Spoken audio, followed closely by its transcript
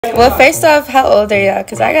Well, first off, how old are y'all?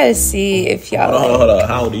 Because I gotta see if y'all. Hold on.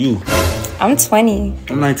 How old are you? I'm 20.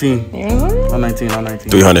 I'm 19. Mm-hmm. I'm 19.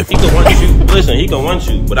 300. He can want you. Listen, he can want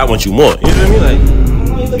you, but I want you more. You know what I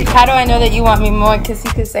mean? Like, how do I know that you want me more? Because he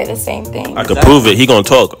could say the same thing. I could prove it. He gonna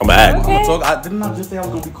talk. I'm gonna act. Okay. I'm gonna talk. Didn't I just say I was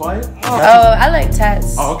gonna be quiet? Oh, I like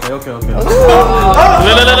tats. Oh, okay. No.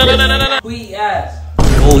 Sweet ass.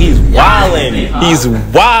 Oh, he's wildin'. He's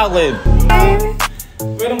wildin'.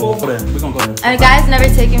 We're gonna go ahead. And the guy's never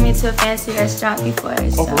taken me to a fancy restaurant before.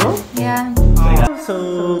 So, for real? Yeah.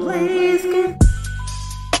 SoLightSkin.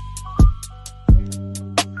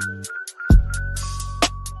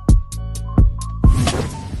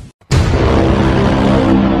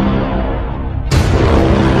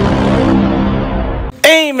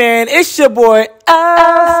 Hey man, it's your boy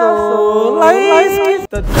SoLightSkin,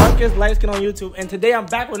 the darkest light skin on YouTube, and today I'm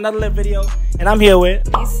back with another lit video, and I'm here with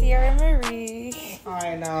iliasATL Marie.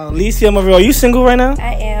 Alright, now iliasATL Marie, are you single right now?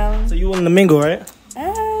 I am. So you willing to mingle, right?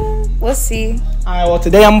 We'll see. Alright, well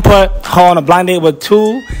today I'm gonna put her on a blind date with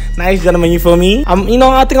two nice gentlemen, you feel me? I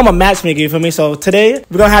think I'm a matchmaker, you feel me? So today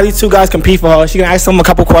we're gonna have these two guys compete for her. She gonna ask them a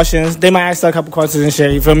couple questions. They might ask her a couple questions and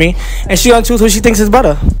shit, you feel me? And she gonna choose who she thinks is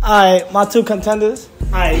better. Alright, my two contenders.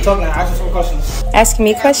 Alright, you talking now, ask them some questions. Asking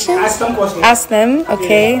me questions? Ask them questions. Ask them,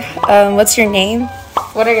 okay. Yeah. What's your name?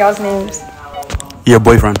 What are y'all's names? Your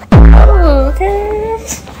boyfriend. Oh, okay.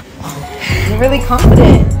 You're really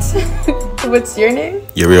confident. What's your name?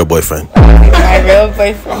 Your real boyfriend. My real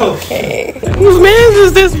boyfriend. Okay. Whose man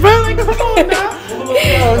is this, bro? Like, come on now.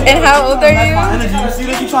 And how old are My you? energy. You see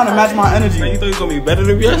this? You trying to match my energy. You thought you was gonna be better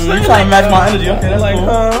than me? You trying to match my energy. Okay, that's like,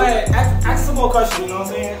 Ask some more questions, you know what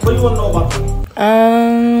I'm saying? What do you want to know about them?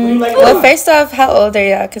 Well, first off, how old are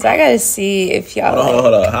y'all? Because I gotta see if y'all.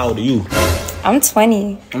 Hold on. How old are you? I'm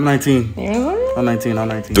 20. I'm 19. Mm-hmm. I'm 19.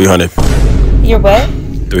 300. You're what?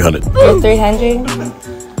 300. You're 300?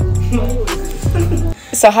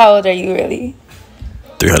 So how old are you really?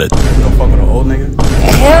 300. You don't fuck with an old nigga?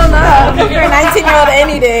 Hell no, I'm looking for a 19-year-old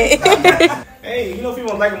any day. Hey, you know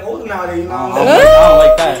people like them older nowadays, you know what I I'm don't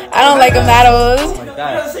like that. I don't like them that old. Like You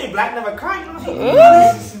that. say black never cry, you know what I'm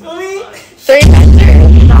saying? 300.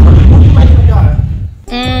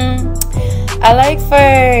 I like for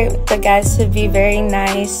the guys to be very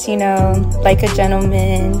nice, you know, like a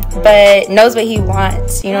gentleman, but knows what he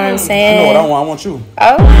wants, you know what I'm I saying? know what I want. I want you.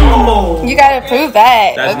 Oh, you gotta prove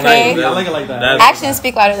that, That's okay? nice. I like it like that. That's- Actions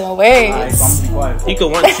speak louder than words. So I'm gonna be quiet. He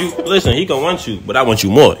can want you. Listen, he can want you, but I want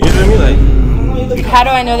you more. You know what I mean? Like, How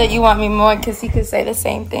do I know that you want me more? Because he could say the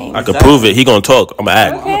same thing. I could prove it. He gonna talk. I'm gonna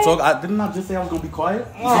act. Okay. I'm gonna talk. Didn't I just say I was gonna be quiet?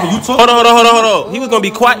 You talk. Hold on. He was gonna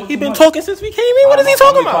be quiet. He been talking since we came in. What is he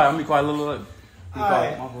talking about? I'm gonna be quiet. Look. Be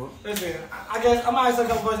quiet. My fault. Listen, I guess I'm gonna ask a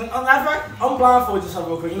couple questions. Matter of fact, I'm blindfolded just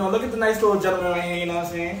real quick. You know, look at the nice little gentleman right here, you know what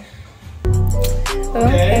I'm saying?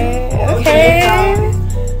 Okay.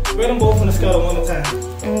 Rate them both on a scale of 1 to 10.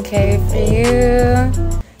 Okay, for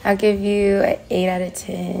you, I'll give you an 8 out of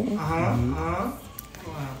 10.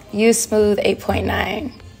 You smooth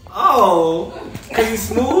 8.9. Oh, cause he's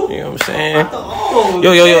smooth? You know what I'm saying? Oh,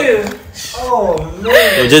 Yo. yeah. Oh,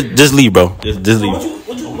 man. Yo, just leave, bro. Just leave.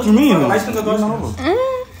 What you mean? I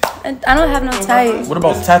don't have no type. What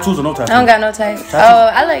about tattoos or no tattoos? I don't got no type. Oh,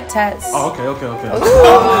 I like tats. Oh, okay.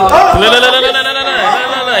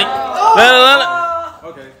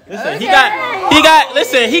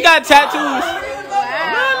 Listen, he got tattoos.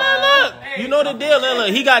 You know the deal. Look,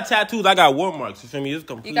 he got tattoos. I got war marks. You feel me? It's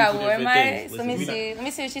completely You got two war different marks? things. Let me see. Let me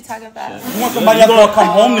see what she's talking about. You want somebody that's gonna come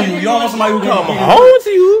home to you. You don't want somebody who Come come home to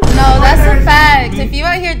you. No, that's a fact. If you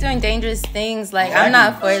out here doing dangerous things, like, I'm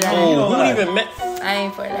not for that. Oh, who even met? I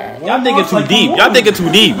ain't for that. Y'all thinking too deep. Y'all thinking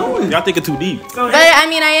too deep. But I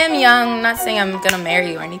mean, I am young. I'm not saying I'm gonna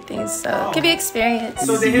marry you or anything, so it could be experience.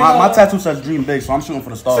 My tattoo says dream big, so I'm shooting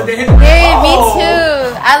for the stars. Hey, me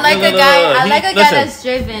too. I like a guy. I like a guy that's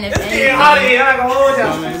driven. If anything,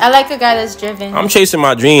 I like a guy that's driven. I'm chasing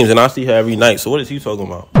my dreams and I see her every night. So what is he talking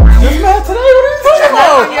about?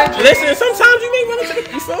 Listen, sometimes you may run into the,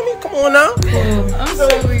 you feel me? Come on now. I'm so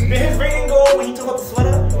weird. Did his rating go when he took off the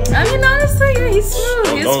sweater? I mean, honestly, yeah, he's smooth.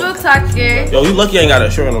 He's don't- smooth talker. Yo, you lucky I ain't got a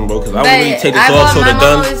shirt on him, bro, because I would really take this My off so the mom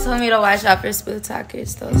guns. always told me to watch out for smooth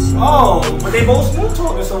talkers, though. Oh, but they both smooth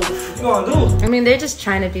talkers, so what you gonna do? I mean, they're just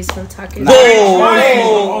trying to be smooth talkers. That's a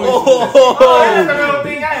real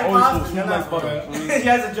thing. I ain't positive. You're not fucking.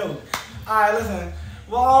 That's a joke. Alright, listen.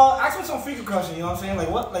 Well, ask me some freaky question, you know what I'm saying? Like,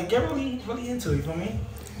 what? Like, get really into it, you feel me?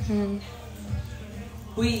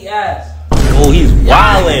 Who eat ass? Oh, he's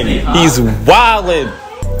wildin'. He's wildin'.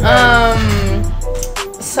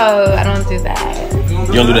 So I don't do that. You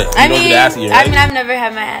You don't do that. You don't do the ass eating, right? I mean, I've never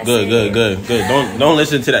had my ass Good. Don't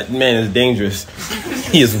listen to that man. It's dangerous.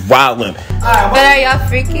 He is wilding. But are y'all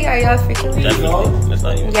freaky? Are y'all freaky? Definitely. That's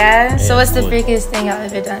not even. Yeah. So what's the freakiest thing y'all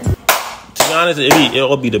ever done? To be honest,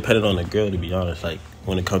 it'll be dependent on the girl. To be honest, like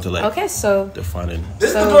when it comes to like. Okay, so defining.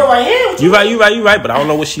 This the girl right here. You right. But I don't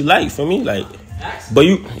know what she like for me, like. But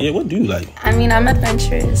what do you like? I mean, I'm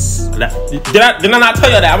adventurous. Did I not tell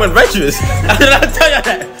you that? I'm adventurous. I did not tell you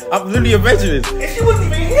that. I'm literally adventurous. And she wasn't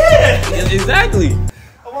even here. Exactly.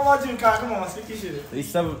 What about you, Kai? Come on, speak your shit.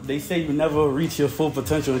 They say you never reach your full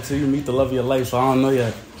potential until you meet the love of your life, so I don't know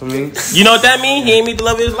yet. I mean, you know what that means? He ain't meet the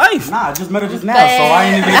love of his life. Nah, I just met her just now, so I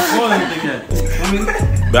ain't even explored anything yet. I mean,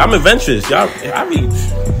 but I'm adventurous, y'all.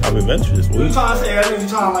 I'm adventurous. What you trying to say? I think you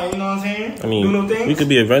trying to, like, you know what I'm saying? I mean, do new things? we could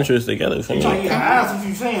be adventurous together. For me. Trying to eat her ass, what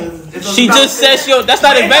you saying? She just said that's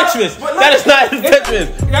not adventurous. That is not adventurous.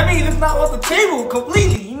 That means it's not off the table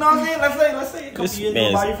completely. You know what I'm saying? Let's say a couple years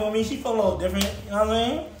go by, you feel me? She feel a little different. You know what I'm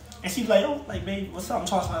saying? And she's like, oh, like, babe, what's up? I'm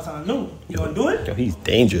trying to find something new. You gonna do it? Yo, he's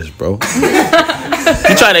dangerous, bro.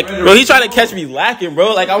 He's trying to catch me lacking,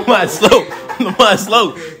 bro. Like I'm on slope.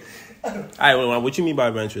 All right, what you mean by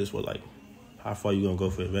adventurous? What, like, how far you gonna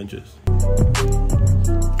go for adventures?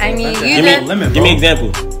 I mean, give me an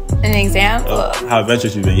example. An example? How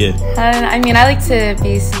adventurous you been? Yeah. I mean, I like to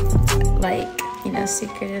be like, you know,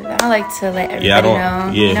 secretive. I don't like to let everybody know.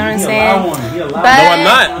 Yeah. You know what I'm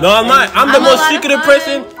saying? No, I'm not. I'm the most secretive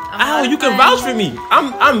person. Ow, you can vouch for me.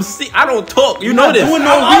 I don't talk. You know this. You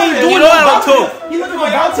know I don't talk. He looking for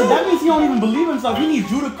vouching. That means he don't even believe himself. He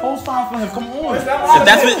needs you to co-sign for him. Come on.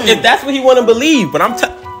 If that's what he want to believe, but I'm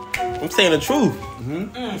saying the truth.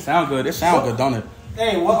 Sound good. It sound good, don't it?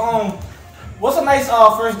 Hey, what's a nice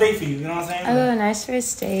first date for you? You know what I'm saying? Oh, nice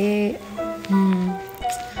first date.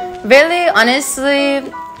 Really, honestly,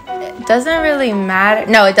 it doesn't really matter.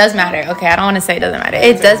 No, it does matter. Okay, I don't want to say it doesn't matter.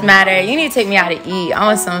 It does matter. You need to take me out to eat. I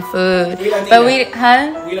want some food. Where you like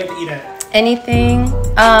to eat at? Anything.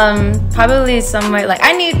 Probably somewhere like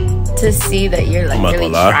I need to see that you're like really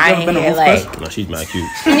trying here. Like, no, she's mad cute.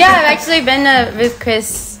 Yeah, I've actually been to Ruth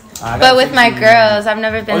Chris. But with my girls, I've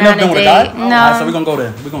never been on a date. No. Alright, so we're gonna go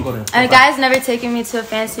there. And a guy's never taken me to a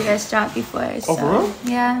fancy restaurant before. So, oh, for real?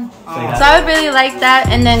 Yeah. So I would really like that,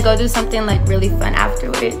 and then go do something like really fun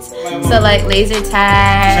afterwards. So like laser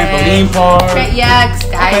tag. Trampoline park. Yeah,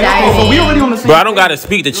 skydiving. So we already on the same. Bro, I don't gotta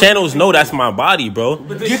speak. The channels know that's my body, bro.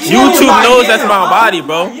 YouTube knows that's my body,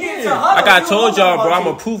 bro. Like I told y'all, bro, I'm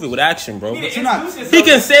gonna prove it with action, bro. But you're not. He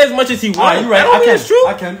can say as much as he wants. You're right. It's true.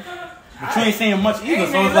 I can. But you ain't saying much either,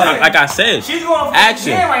 so it's like I said, she's going for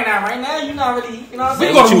action. Right now, you're not really, you know what I'm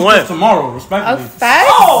saying? We go to Ruth Chris tomorrow, respectfully. Oh, facts?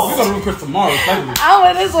 We go to Ruth Chris tomorrow, respectfully. I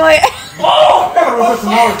want this one. We go to Ruth Chris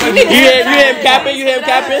tomorrow, respectfully. You hear him capping? You hear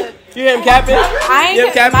him capping? I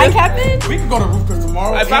ain't capping. My capping? We can go to Ruth Chris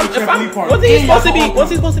tomorrow. What's he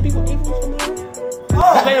supposed to be?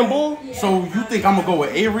 Playing bull? So you think I'm gonna go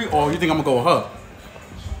with Avery, or you think I'm gonna go with her?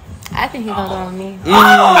 I think he's gonna go with me.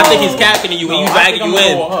 I think he's capping you and you bagging you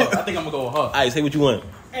in. I think I'm gonna go with her. Alright, say what you want.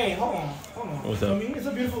 Hey, hold on. What's up? I mean, it's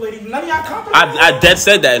a beautiful lady. None of y'all complimented. I dead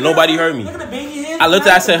said that and nobody heard me. Look at the baby hands. I looked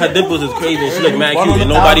at her, I said her dimples is crazy and she looked mad cute and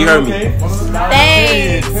nobody heard me.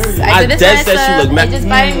 Thanks. I dead said she looked mad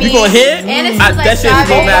cute. You gonna hear? And it I smells dead like said you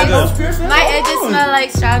go mad good. My edges smell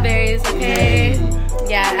like strawberries, okay?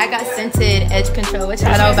 Yeah, I got scented edge control. What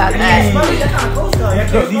y'all know about that?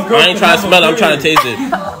 I ain't trying to smell it, I'm trying to taste it.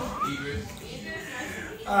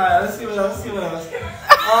 Alright, let's see what else. Yo.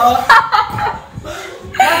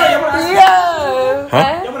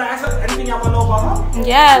 Huh? Y'all wanna ask her anything y'all wanna know about her?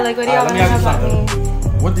 Yeah, like what do y'all want to know about me?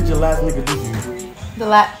 What did your last nigga do to you? The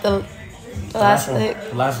last lick.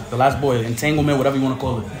 The last boy, entanglement, whatever you want to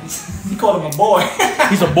call it. He called him a boy.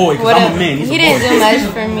 He's a boy, because I'm a man. He's a boy. He didn't do much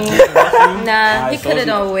for me. Nah, he so could have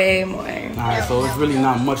done way more. Alright, so it's really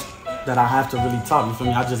not much that I have to really talk. You feel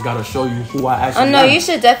me? I just gotta show you who I actually am. Oh no, you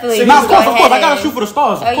should definitely. Of course. I gotta shoot for the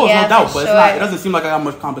stars. Of course, yeah, no doubt. But sure. it doesn't seem like I got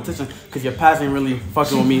much competition because your past ain't really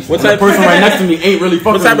fucking with me. What type of person right next to me ain't really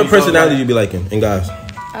fucking with me. What type of personality you be liking in guys?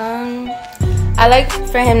 I like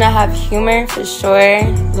for him to have humor for sure.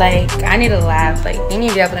 Like I need to laugh. Like you need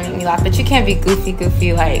to be able to make me laugh, but you can't be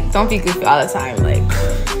goofy. Like don't be goofy all the time. Like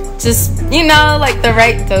just like the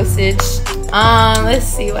right dosage. Let's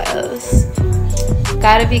see what else.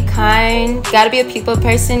 Gotta be kind. Gotta be a people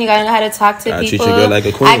person. You gotta know how to talk to people. Treat your girl like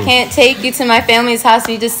a queen. I can't take you to my family's house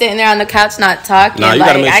and you just sitting there on the couch not talking. Nah, you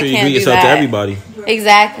gotta make sure you greet yourself to everybody.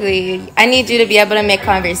 Exactly. I need you to be able to make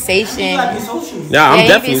conversation. Yeah, I'm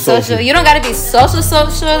definitely social. You don't gotta be social.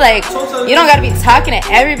 Like you don't gotta be talking to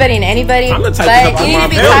everybody and anybody. I'm the type but to help you your need to mom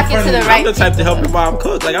be talking to the right I'm the type to help your mom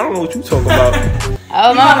cook. Like I don't know what you talking about.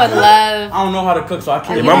 Oh, my mom would love. I don't know how to cook, so I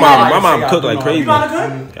can't. Yeah, my mom cook like crazy. You know how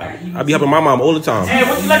to cook? I be helping my mom all the time. Hey,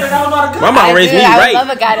 what you like? I don't know how to cook. My mom raised me right. I love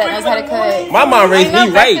a guy that knows how to cook. My mom raised me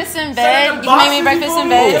right. Breakfast in bed. You can make me breakfast in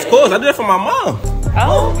bed. Of course, I did it for my mom.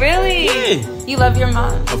 Oh, really? Yeah. You love your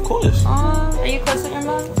mom? Of course. Are you close with your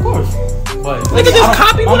mom? Of course. But Nigga, just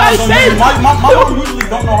copy what I said. My mom usually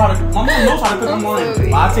don't know how to. My mom knows how to cook in the morning.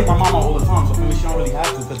 But I take my mom out all the time, so for me, she don't really have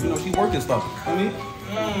to because you know she working stuff. For me.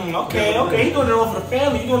 Okay. He doing it all for the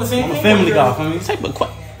family. You doing the same thing? I'm a family guy. For me.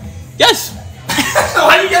 Yes.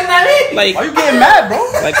 Why you getting mad? Like, why you getting mad, bro?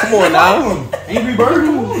 Like, come on now. Angry bird.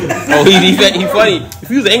 Oh, he funny. If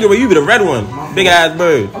you was an angry bird, you be the red one. Big ass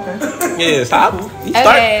bird. Okay. Yeah, stop.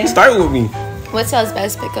 Start with me. What's y'all's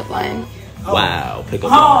best pickup line? Wow,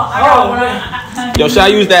 pickup line. Yo, should I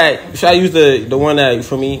use that? Should I use the one that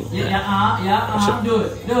for me? Yeah. Do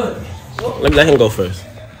it. Let me let him go first.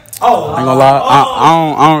 I ain't gonna lie.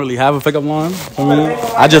 I don't really have a pickup line for me.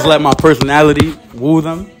 I just let my personality woo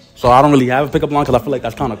them. So I don't really have a pickup line because I feel like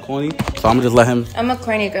that's kind of corny. So I'm gonna just let him. I'm a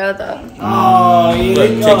corny girl though. Oh, yeah.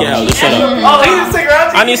 Look, take it out. Let's shut up. Oh, he didn't take her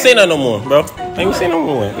out. I didn't say nothing no more, bro. I didn't say no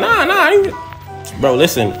more. Nah. I ain't... Bro,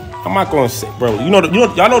 listen. I'm not gonna say, bro.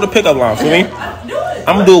 Y'all know the pickup line for me. I'm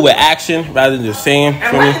gonna do it with action rather than just saying.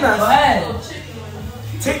 For me.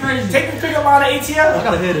 Take the pickup line at ATL. I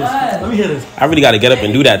gotta hear this. Let me hear this. I really gotta get up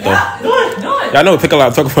and do that though. Do it. Y'all know what pickup line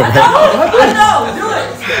I'm talking about, right? I know. Do it. Do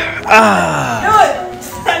it. Alright.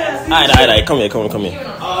 Come here.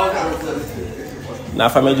 Now,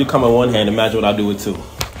 if I made you come with one hand, imagine what I do with two.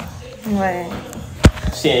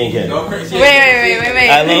 What? She ain't getting it.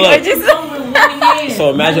 Wait. What'd you say? So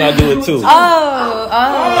imagine I do it too.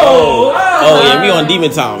 Oh, yeah, we on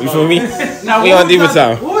demon time. You feel me? Now, we on demon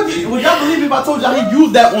time. Would y'all believe me if I told y'all he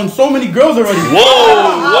used that on so many girls already?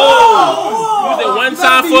 Whoa. Used it one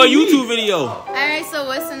time for a YouTube video. Alright, so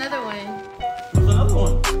what's another one? What's another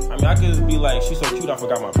one? I mean, I could just be like, she's so cute, I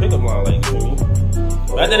forgot my pickup line. Like, you feel me?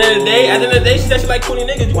 But at the end of the day, she said she like 20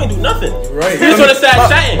 niggas. You ain't do nothing. Right. You just want to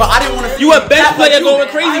start chatting. But I didn't want to. You a best player going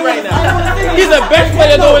crazy right now. He's a best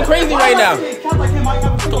player going crazy right now.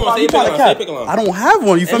 Come on, say pick a line. I don't have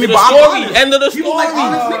one. You feel me? End of the story.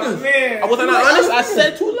 Man. I wasn't honest. I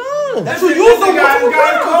said too long. That's what you think.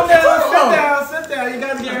 Guys, calm down. Sit down. You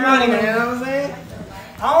guys get ready, man. You know what I'm saying?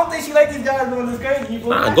 I don't think she like these guys doing this crazy.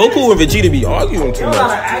 Goku and Vegeta be arguing too much.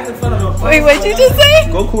 Wait, what'd you just say?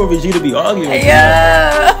 Goku and Vegeta be arguing.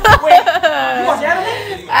 Yeah. Wait, you watch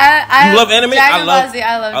anime? You love anime? I love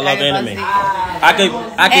anime. Z. I could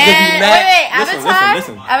just be mad. Wait,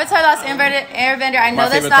 Listen. Avatar Lost Airbender. I know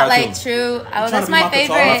that's not like true. Oh, that's my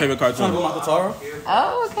favorite. My favorite cartoon.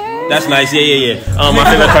 Oh, okay. That's nice. Yeah. My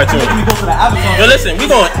favorite cartoon. Yo, listen.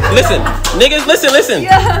 Niggas, listen.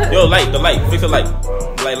 Yeah. Yo, the light. Fix the light.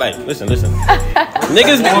 Light. Listen.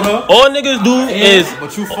 Niggas, all niggas do is.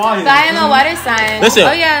 But you fire. I am a water sign. Listen.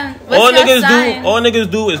 Oh yeah. All niggas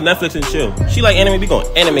do is Netflix and chill. She like anime. We going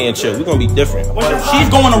anime and chill. We gonna be different. She's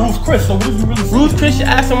going to Ruth Chris. So what did you really say? Ruth Chris should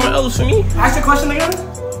ask someone else for me. Ask the question again.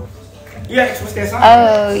 Yeah, what's that sign?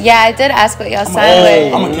 Oh yeah, I did ask what y'all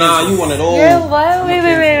sign was. Nah, you one of those. You're what?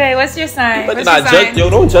 Wait. What's your sign?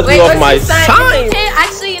 Don't judge me off my sign.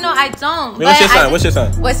 Actually, I don't. What's your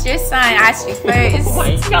sign? What's your sign? I asked you first. Oh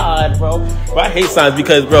my god, bro. I hate signs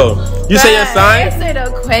because, bro, you say your sign. Answer the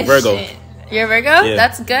question. Virgo. You're Virgo? Yeah.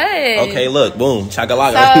 That's good. Okay, look, boom,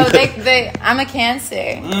 chakalaga. So I'm a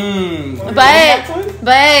Cancer.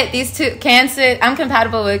 But these two Cancer, I'm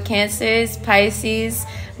compatible with Cancers, Pisces,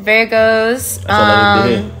 Virgos,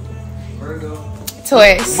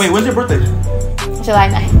 Taurus. Wait, when's your birthday? July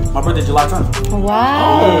 9th. My birthday, July 10th.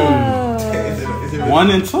 Wow.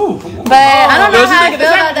 1 and 2. But I don't know how I feel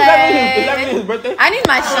about Is that really his birthday? I need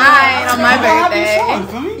my shine on my birthday.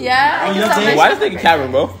 Yeah. I guess I'm Why this nigga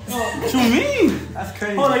Karen, bro? What you mean? That's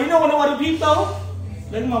crazy. Hold on, you know what the peep though?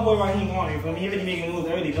 Look at my boy right here on. You feel me? He really making moves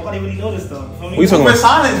already. Nobody really noticed though. What you talking about?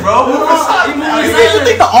 Silence, bro. You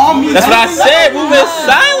think the arm means That's what I said. Move in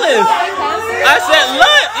silence. I said,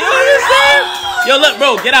 look. You know what I'm saying? Yo, look,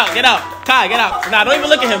 bro. Get out. Kai, get out. Nah, don't even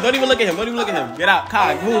look at him. Get out.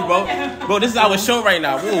 Kai, move, bro. Bro, this is our show right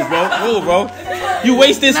now. Move, bro. You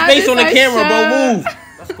wasting space on the camera, bro. Move.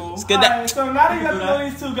 That's cool. Let's get that. Alright, so now you got to know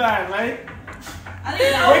these two guys, right? Rate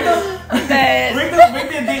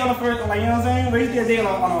Rate their date on the first, like, you know what I'm saying? Rate their date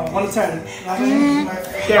on 1 to 10. You know what I'm saying?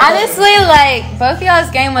 honestly, like, both of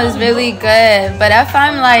y'all's game was really good. But if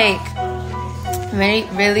I'm, like,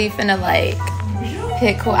 really finna, like,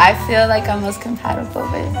 pick who I feel like I'm most compatible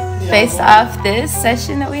with based off this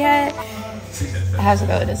session that we had, I have to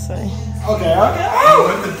go with this one. Okay.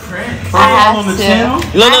 With the prince. I have on the to. channel?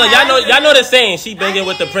 Y'all know the saying. She banging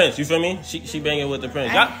with the prince. You feel me? She banging with the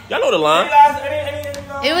prince. Y'all know the line.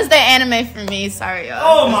 It was the anime for me. Sorry, y'all.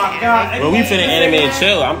 Oh my god. Bro, we finna anime and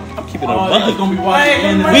chill. I'm keeping it a They just buck. gonna be watching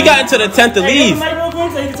anime. We got into the 10th to leave. Hey, real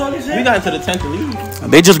quick, so you can talk this shit? We got into the 10th to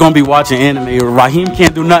leave. They just gonna be watching anime. Raheem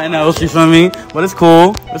can't do nothing else, you feel me? But it's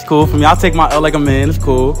cool. It's cool for me. I'll take my L like a man. It's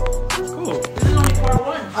cool.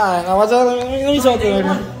 Alright, now what's up? Let me talk to you.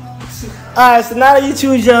 Alright, so now that you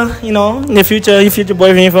choose your future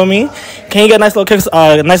boyfriend for me, can you get a nice little kiss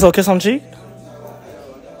on the cheek?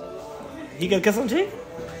 You get a kiss on the cheek?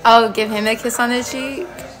 I'll give him a kiss on the cheek.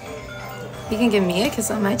 He can give me a kiss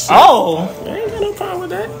on my cheek. Oh! I ain't got no problem with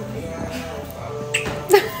that.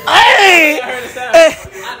 Hey! I heard it sound.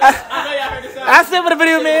 I I know y'all heard it sound. I said for the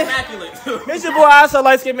video, man. Immaculate. It's your boy,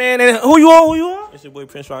 SoLightSkin, man. And who you are? It's your boy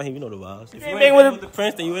Prince Raheem. You know the vibes. If you ain't ain't been with with the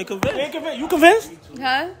Prince, then you ain't convinced. You convinced?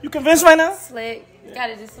 Huh? You convinced right now? Slick.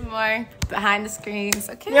 Gotta do some more behind the screens,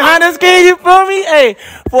 okay? Behind the screen, you feel me? Hey,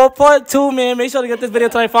 for part 2, man, make sure to get this video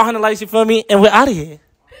to like 500 likes, you feel me? And we're out of here.